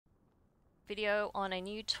video on a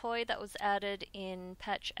new toy that was added in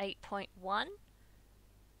patch 8.1.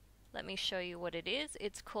 Let me show you what it is.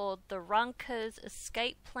 It's called the Rhan'ka's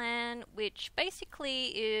Escape Plan, which basically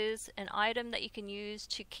is an item that you can use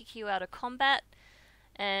to kick you out of combat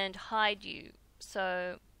and hide you.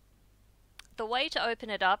 So the way to open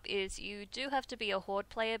it up is you do have to be a Horde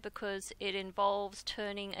player because it involves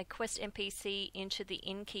turning a quest NPC into the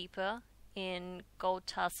innkeeper in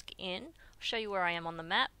Goldtusk Inn. I'll show you where I am on the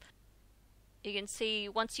map. You can see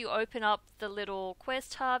once you open up the little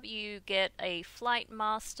quest hub, you get a flight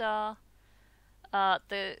master.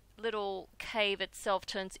 The little cave itself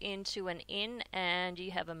turns into an inn, and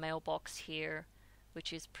you have a mailbox here,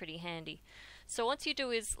 which is pretty handy. So what you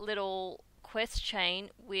do is little quest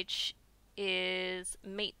chain, which is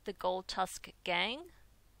Meet the Goldtusk Gang.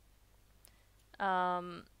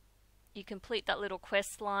 You complete that little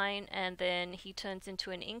quest line, and then he turns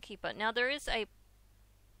into an innkeeper. Now there is a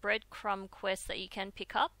breadcrumb quest that you can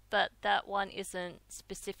pick up, but that one isn't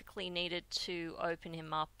specifically needed to open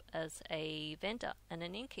him up as a vendor and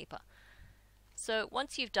an innkeeper. So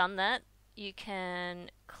once you've done that, you can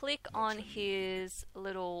click on his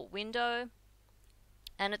little window,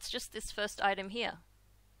 and it's just this first item here.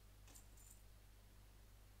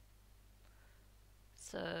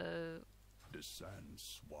 So let's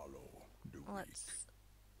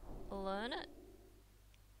learn it.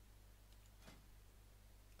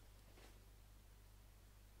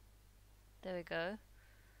 There we go.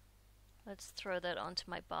 Let's throw that onto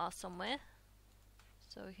my bar somewhere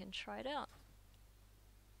so we can try it out.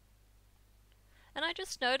 And I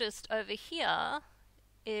just noticed over here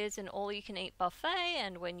is an all-you-can-eat buffet,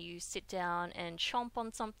 and when you sit down and chomp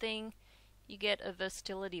on something, you get a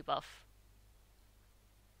versatility buff.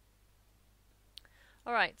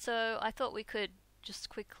 Alright, so I thought we could just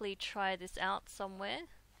quickly try this out somewhere.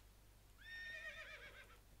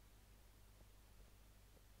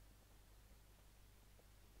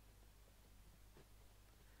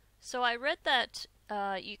 So I read that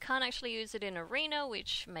you can't actually use it in arena,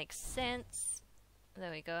 which makes sense.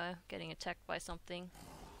 There we go, getting attacked by something.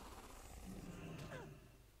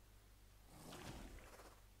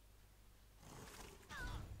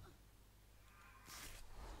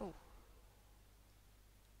 Ooh.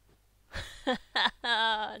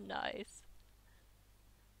 Nice.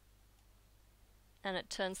 And it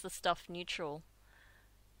turns the stuff neutral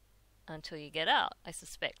until you get out, I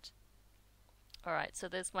suspect. Alright, so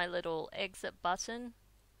there's my little exit button.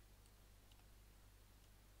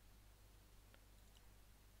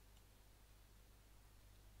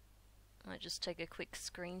 I'll just take a quick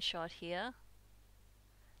screenshot here.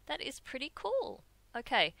 That is pretty cool.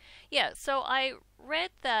 Okay, yeah, so I read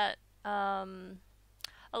that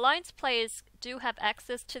Alliance players do have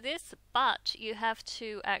access to this, but you have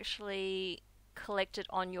to actually collect it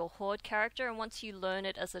on your Horde character, and once you learn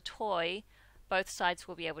it as a toy, both sides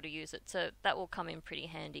will be able to use it, so that will come in pretty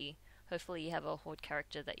handy. Hopefully you have a Horde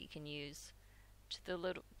character that you can use to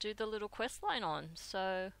do the little quest line on.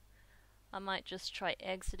 So I might just try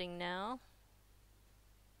exiting now.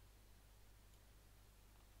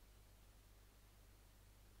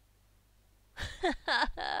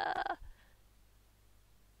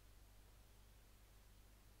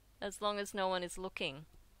 As long as no one is looking.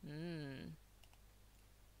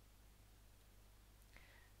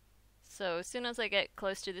 So as soon as I get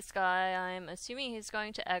close to this guy, I'm assuming he's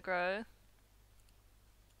going to aggro.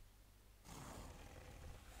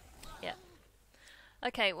 Yeah.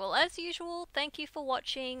 Okay, well as usual, thank you for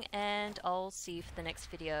watching, and I'll see you for the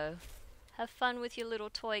next video. Have fun with your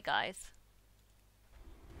little toy, guys.